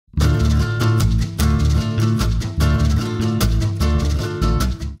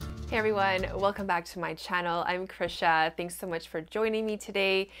everyone, welcome back to my channel. I'm Krysia. Thanks so much for joining me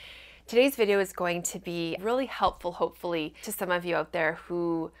today. Today's video is going to be really helpful, hopefully, to some of you out there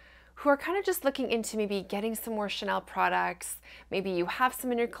who are kind of just looking into maybe getting some more Chanel products. Maybe you have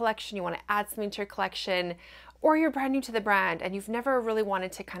some in your collection, you want to add something to your collection, or you're brand new to the brand and you've never really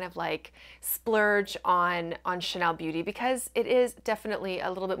wanted to kind of like splurge on Chanel beauty, because it is definitely a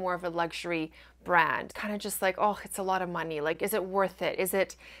little bit more of a luxury brand. Kind of just like, oh, it's a lot of money. Like, is it worth it? Is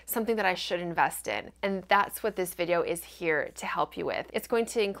it something that I should invest in? And that's what this video is here to help you with. It's going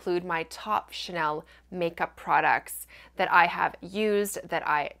to include my top Chanel makeup products that I have used, that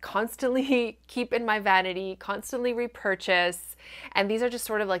I constantly keep in my vanity, constantly repurchase. And these are just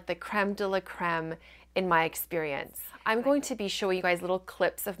sort of like the creme de la creme in my experience. I'm going to be showing you guys little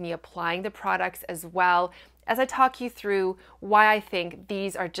clips of me applying the products as well as I talk you through why I think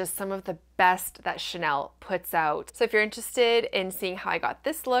these are just some of the best that Chanel puts out. So if you're interested in seeing how I got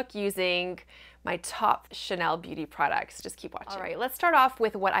this look using my top Chanel beauty products, just keep watching. All right, let's start off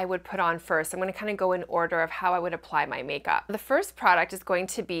with what I would put on first. I'm going to kind of go in order of how I would apply my makeup. The first product is going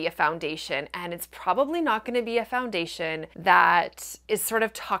to be a foundation, and it's probably not going to be a foundation that is sort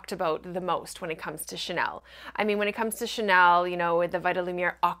of talked about the most when it comes to Chanel. I mean, when it comes to Chanel, you know, the Vita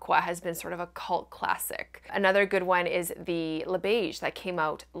Lumiere Aqua has been sort of a cult classic. Another good one is the Beige that came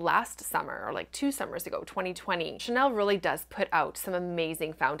out last summer, or like 2 summers ago, 2020. Chanel really does put out some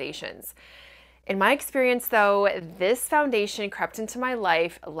amazing foundations. In my experience though, this foundation crept into my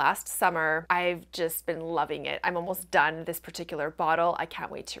life last summer. I've just been loving it. I'm almost done this particular bottle. I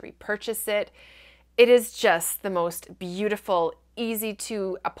can't wait to repurchase it. It is just the most beautiful, easy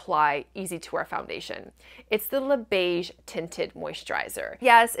to apply, easy to wear foundation. It's the Beige Tinted Moisturizer.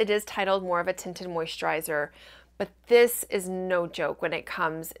 Yes, it is titled more of a tinted moisturizer, but this is no joke when it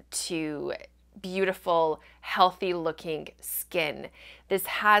comes to beautiful, healthy looking skin. This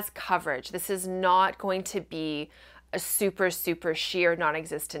has coverage. This is not going to be a super sheer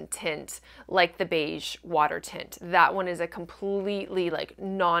non-existent tint like the Beige water tint. That one is a completely like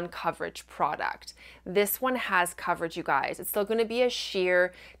non-coverage product. This one has coverage, you guys. It's still going to be a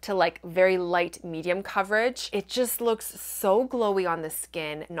sheer to like very light medium coverage. It just looks so glowy on the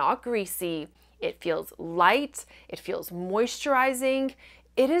skin, not greasy. It feels light. It feels moisturizing.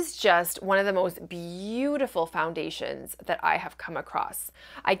 It is just one of the most beautiful foundations that I have come across.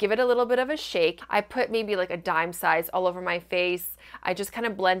 I give it a little bit of a shake. I put maybe like a dime size all over my face. I just kind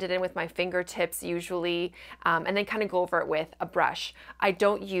of blend it in with my fingertips usually, and then kind of go over it with a brush. I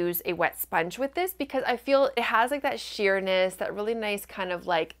don't use a wet sponge with this because I feel it has like that sheerness, that really nice kind of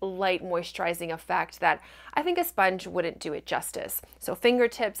like light moisturizing effect that I think a sponge wouldn't do it justice. So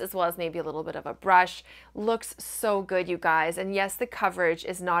fingertips as well as maybe a little bit of a brush. Looks so good, you guys. And yes, the coverage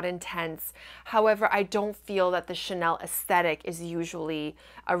is not intense. However, I don't feel that the Chanel aesthetic is usually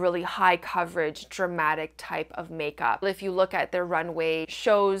a really high coverage, dramatic type of makeup. If you look at their runway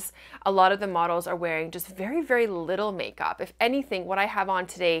shows, a lot of the models are wearing just very little makeup. If anything, what I have on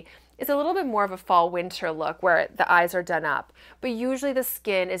today is a little bit more of a fall winter look where the eyes are done up, but usually the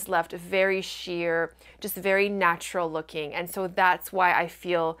skin is left very sheer, just very natural looking. And so that's why I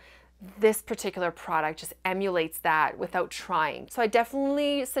feel this particular product just emulates that without trying. So I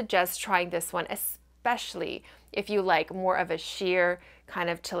definitely suggest trying this one, especially if you like more of a sheer kind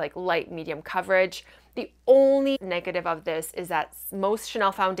of to like light medium coverage. The only negative of this is that most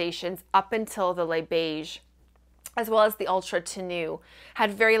Chanel foundations up until the Beige as well as the Ultra Tenue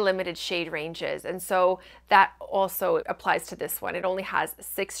had very limited shade ranges, and so that also applies to this one. It only has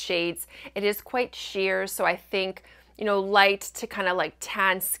 6 shades. It is quite sheer, so I think, you know, light to kind of like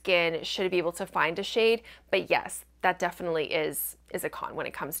tan skin should be able to find a shade, but yes, that definitely is a con when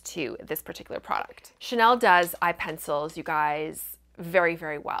it comes to this particular product. Chanel does eye pencils, you guys,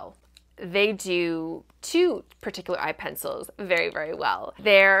 very well. They do 2 particular eye pencils very well.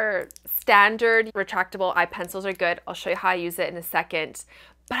 Their standard retractable eye pencils are good. I'll show you how I use it in a second.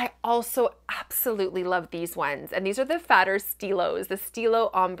 But I also absolutely love these ones. And these are the fatter Stylos, the Stylo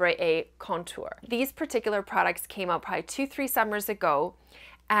Ombre A Contour. These particular products came out probably 2-3 summers ago,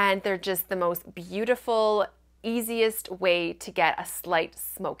 and they're just the most beautiful, easiest way to get a slight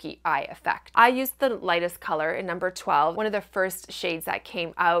smoky eye effect. I used the lightest color in number 12, one of the first shades that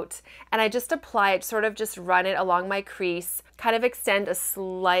came out, and I just apply it, sort of just run it along my crease, kind of extend a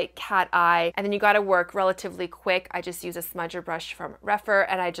slight cat eye, and then you got to work relatively quick. I just use a smudger brush from Refer,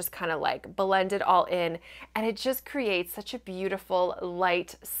 and I just kind of like blend it all in, and it just creates such a beautiful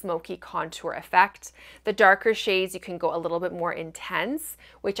light smoky contour effect. The darker shades you can go a little bit more intense,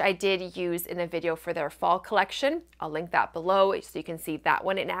 which I did use in a video for their fall collection. I'll link that below so you can see that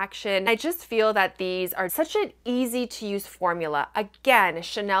one in action. I just feel that these are such an easy to use formula. Again,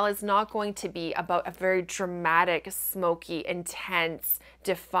 Chanel is not going to be about a very dramatic, smoky, intense,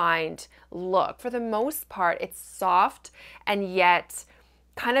 defined look. For the most part, it's soft and yet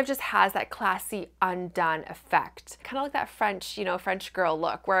kind of just has that classy undone effect. Kind of like that French, you know, French girl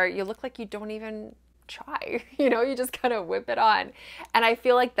look where you look like you don't even try, you know, you just kind of whip it on. And I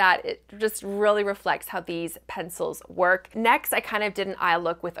feel like that it just really reflects how these pencils work. Next, I kind of did an eye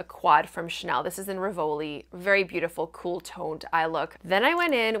look with a quad from Chanel. This is in Rivoli, very beautiful, cool toned eye look. Then I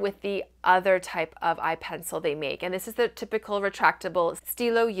went in with the other type of eye pencil they make, and this is the typical retractable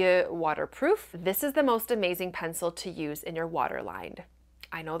Stylo Yeux waterproof. This is the most amazing pencil to use in your waterline.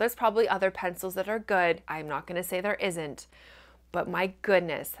 I know there's probably other pencils that are good. I'm not going to say there isn't, but my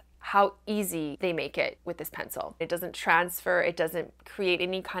goodness, how easy they make it with this pencil. It doesn't transfer, it doesn't create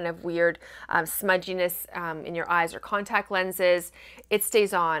any kind of weird smudginess in your eyes or contact lenses. It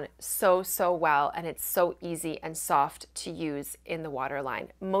stays on so well, and it's so easy and soft to use in the waterline.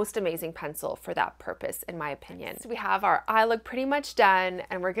 Most amazing pencil for that purpose, in my opinion. So we have our eye look pretty much done,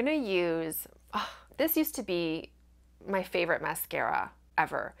 and we're gonna use, this used to be my favorite mascara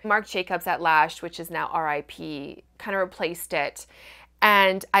ever. Marc Jacobs at Lash, which is now RIP, kind of replaced it.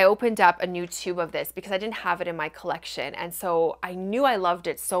 And I opened up a new tube of this because I didn't have it in my collection. And so I knew I loved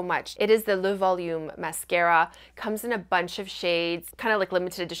it so much. It is the Le Volume mascara. Comes in a bunch of shades, kind of like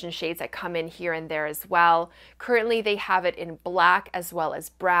limited edition shades that come in here and there as well. Currently they have it in black as well as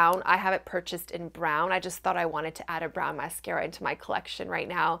brown. I have it purchased in brown. I just thought I wanted to add a brown mascara into my collection right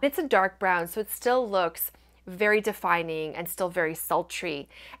now. It's a dark brown, so it still looks very defining and still very sultry.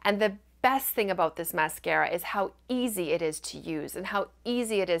 And the best thing about this mascara is how easy it is to use and how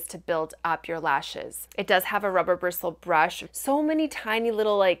easy it is to build up your lashes. It does have a rubber bristle brush, so many tiny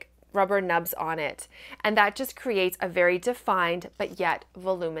little like rubber nubs on it, and that just creates a very defined but yet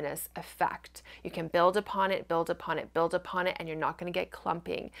voluminous effect. You can build upon it, build upon it, build upon it, and you're not going to get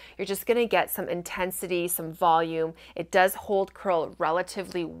clumping. You're just going to get some intensity, some volume. It does hold curl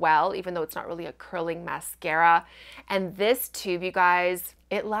relatively well, even though it's not really a curling mascara. And this tube, you guys,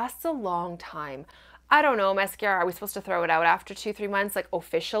 it lasts a long time. I don't know, mascara, are we supposed to throw it out after 2-3 months, like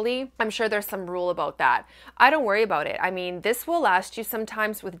officially? I'm sure there's some rule about that. I don't worry about it. I mean, this will last you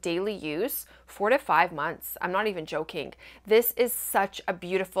sometimes with daily use 4 to 5 months. I'm not even joking. This is such a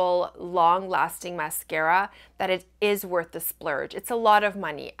beautiful, long-lasting mascara that it is worth the splurge. It's a lot of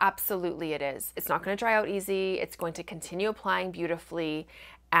money. Absolutely it is. It's not going to dry out easy. It's going to continue applying beautifully.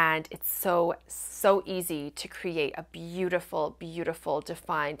 And it's so easy to create a beautiful, beautiful,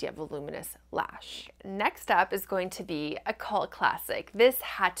 defined yet voluminous lash. Next up is going to be a cult classic. This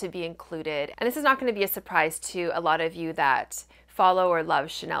had to be included, and this is not going to be a surprise to a lot of you that follow or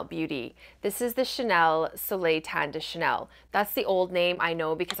love Chanel Beauty. This is the Chanel Soleil Tan de Chanel. That's the old name, I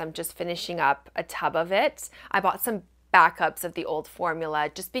know, because I'm just finishing up a tub of it. I bought some backups of the old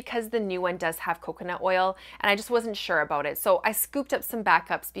formula just because the new one does have coconut oil, and I just wasn't sure about it. So I scooped up some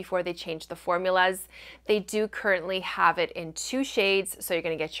backups before they changed the formulas. They do currently have it in 2 shades, so you're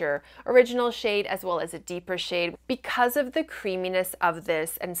going to get your original shade as well as a deeper shade. Because of the creaminess of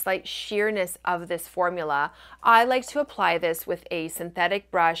this and slight sheerness of this formula, I like to apply this with a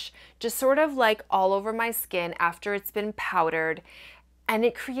synthetic brush, just sort of like all over my skin after it's been powdered. And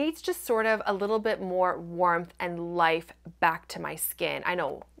it creates just sort of a little bit more warmth and life back to my skin. I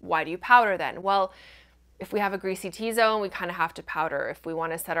know, why do you powder then? Well, if we have a greasy T-zone, we kind of have to powder. If we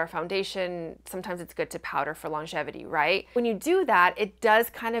want to set our foundation, sometimes it's good to powder for longevity, right? When you do that, it does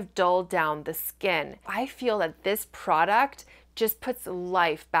kind of dull down the skin. I feel that this product just puts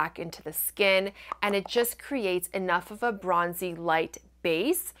life back into the skin, and it just creates enough of a bronzy light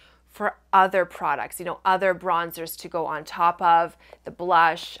base for other products, you know, other bronzers to go on top of, the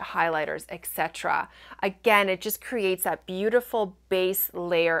blush, highlighters, etc. Again, it just creates that beautiful base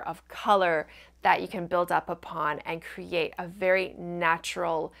layer of color that you can build up upon and create a very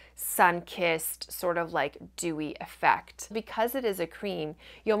natural, sun-kissed, sort of like dewy effect. Because it is a cream,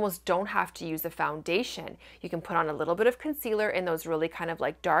 you almost don't have to use a foundation. You can put on a little bit of concealer in those really kind of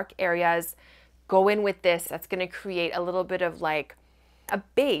like dark areas, go in with this. That's gonna create a little bit of like a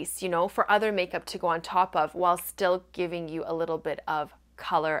base, you know, for other makeup to go on top of while still giving you a little bit of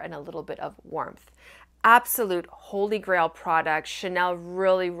color and a little bit of warmth. Absolute holy grail product. Chanel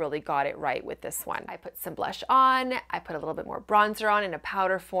really got it right with this one. I put some blush on, I put a little bit more bronzer on in a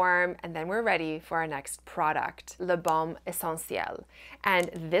powder form, and then we're ready for our next product, Le Baume Essentiel. And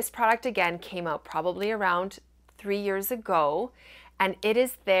this product again came out probably around 3 years ago, and it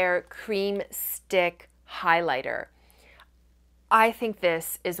is their cream stick highlighter. I think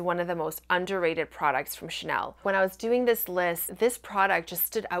this is one of the most underrated products from Chanel. When I was doing this list, this product just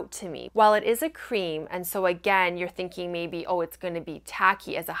stood out to me. While it is a cream, and so again, you're thinking maybe, oh, it's going to be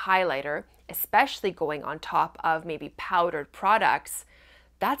tacky as a highlighter, especially going on top of maybe powdered products.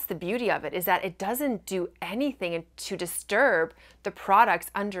 That's the beauty of it, is that it doesn't do anything to disturb the products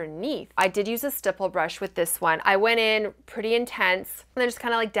underneath. I did use a stipple brush with this one. I went in pretty intense and then just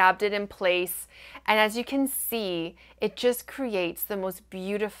kind of like dabbed it in place. And as you can see, it just creates the most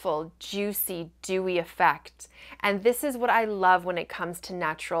beautiful, juicy, dewy effect. And this is what I love when it comes to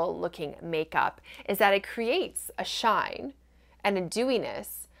natural looking makeup, is that it creates a shine and a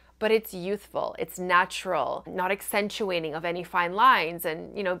dewiness, but it's youthful, it's natural, not accentuating of any fine lines.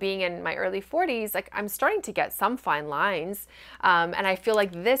 And you know, being in my early 40s, like I'm starting to get some fine lines, and I feel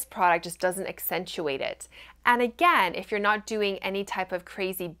like this product just doesn't accentuate it. And again, if you're not doing any type of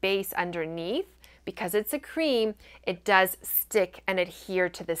crazy base underneath, because it's a cream, it does stick and adhere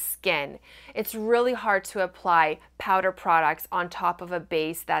to the skin. It's really hard to apply powder products on top of a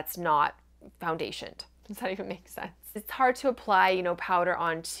base that's not foundationed. Does that even make sense? It's hard to apply, you know, powder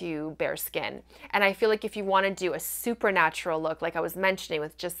onto bare skin. And I feel like if you want to do a super natural look, like I was mentioning,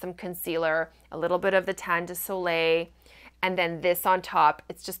 with just some concealer, a little bit of the Tan de Soleil, and then this on top,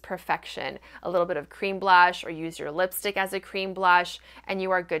 it's just perfection. A little bit of cream blush, or use your lipstick as a cream blush, and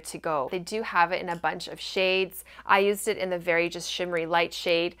you are good to go. They do have it in a bunch of shades. I used it in the very just shimmery light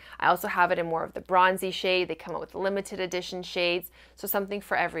shade. I also have it in more of the bronzy shade. They come out with limited edition shades, so something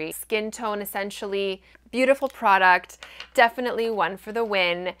for every skin tone essentially. Beautiful product, definitely one for the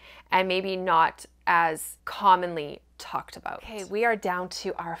win, and maybe not as commonly talked about. Okay, we are down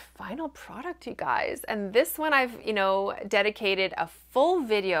to our final product, you guys. And this one I've, you know, dedicated a full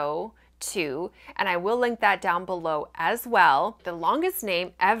video to, and I will link that down below as well. The longest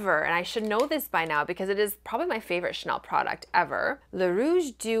name ever, and I should know this by now because it is probably my favorite Chanel product ever. Le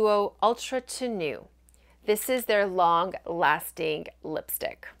Rouge Duo Ultra Tenue. This is their long-lasting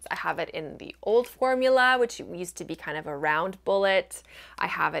lipstick. I have it in the old formula, which used to be kind of a round bullet. I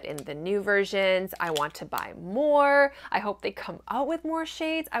have it in the new versions. I want to buy more. I hope they come out with more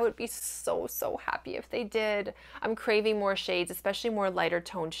shades. I would be so happy if they did. I'm craving more shades, especially more lighter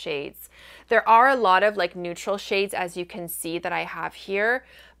toned shades. There are a lot of like neutral shades, as you can see, that I have here,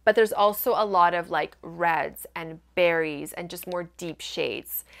 but there's also a lot of like reds and berries and just more deep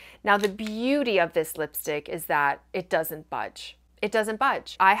shades. Now, the beauty of this lipstick is that it doesn't budge. It doesn't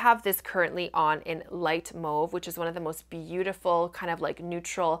budge. I have this currently on in light mauve, which is one of the most beautiful kind of like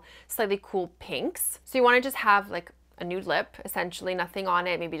neutral, slightly cool pinks. So you want to just have like a nude lip, essentially nothing on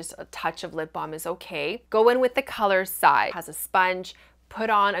it. Maybe just a touch of lip balm is okay. Go in with the color side. It has a sponge.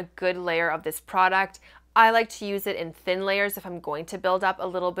 Put on a good layer of this product. I like to use it in thin layers if I'm going to build up a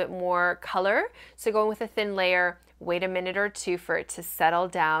little bit more color. So go in with a thin layer, wait a minute or two for it to settle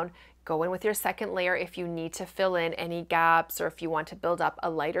down. Go in with your second layer if you need to fill in any gaps or if you want to build up a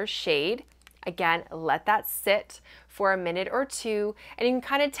lighter shade. Again, let that sit for a minute or two, and you can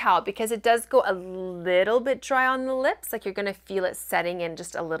kind of tell because it does go a little bit dry on the lips, like you're gonna feel it setting in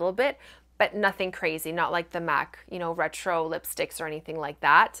just a little bit, but nothing crazy, not like the MAC, you know, retro lipsticks or anything like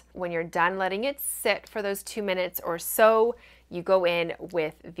that. When you're done letting it sit for those 2 minutes or so, you go in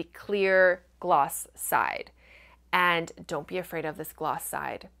with the clear gloss side. And don't be afraid of this gloss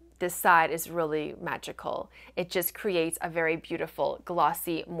side. This side is really magical. It just creates a very beautiful,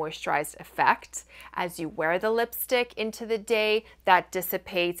 glossy, moisturized effect. As you wear the lipstick into the day, that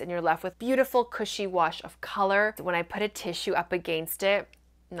dissipates and you're left with beautiful, cushy wash of color. When I put a tissue up against it,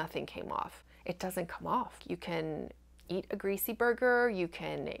 nothing came off. It doesn't come off. You can eat a greasy burger, you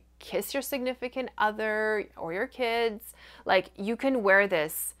can kiss your significant other or your kids. Like, you can wear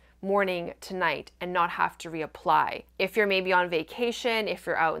this morning to night and not have to reapply. If you're maybe on vacation, if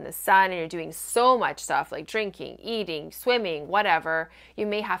you're out in the sun and you're doing so much stuff like drinking, eating, swimming, whatever, you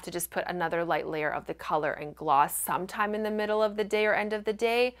may have to just put another light layer of the color and gloss sometime in the middle of the day or end of the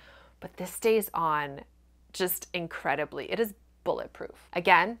day, but this stays on just incredibly. It is bulletproof.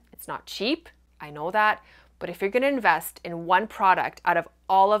 Again, it's not cheap, I know that, but if you're gonna invest in one product out of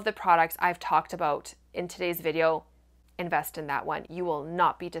all of the products I've talked about in today's video, invest in that one. You will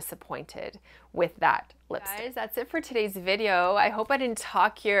not be disappointed with that lipstick. Guys, that's it for today's video. I hope I didn't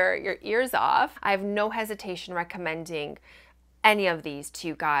talk your ears off. I have no hesitation recommending any of these to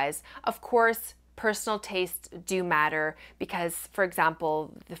you guys. Of course, personal tastes do matter because, for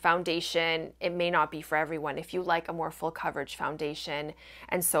example, the foundation, it may not be for everyone if you like a more full coverage foundation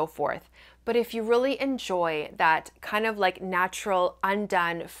and so forth. But if you really enjoy that kind of like natural,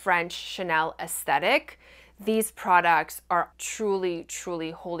 undone French Chanel aesthetic, these products are truly, truly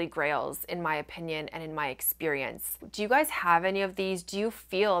holy grails in my opinion and in my experience. Do you guys have any of these? Do you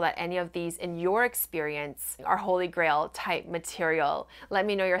feel that any of these in your experience are holy grail type material? Let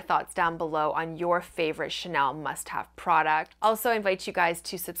me know your thoughts down below on your favorite Chanel must-have product. Also, I invite you guys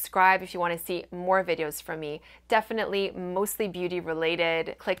to subscribe if you want to see more videos from me. Definitely mostly beauty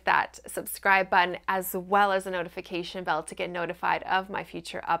related. Click that subscribe button as well as the notification bell to get notified of my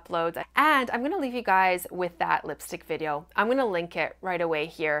future uploads. And I'm going to leave you guys with that lipstick video. I'm going to link it right away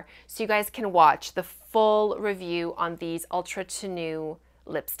here so you guys can watch the full review on these Ultra Tenue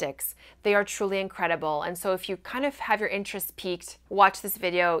lipsticks. They are truly incredible, and so if you kind of have your interest piqued, watch this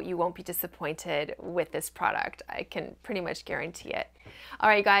video. You won't be disappointed with this product. I can pretty much guarantee it. All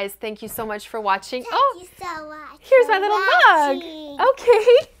right, guys, thank you so much for watching. Thank you so much. Here's my little bug.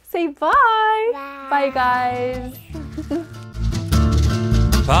 Okay, say bye. Bye, guys.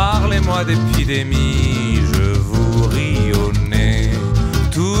 Parlez-moi d'épidémie, je vous ris au nez.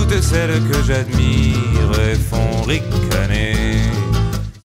 Toutes celles que j'admire font ricaner.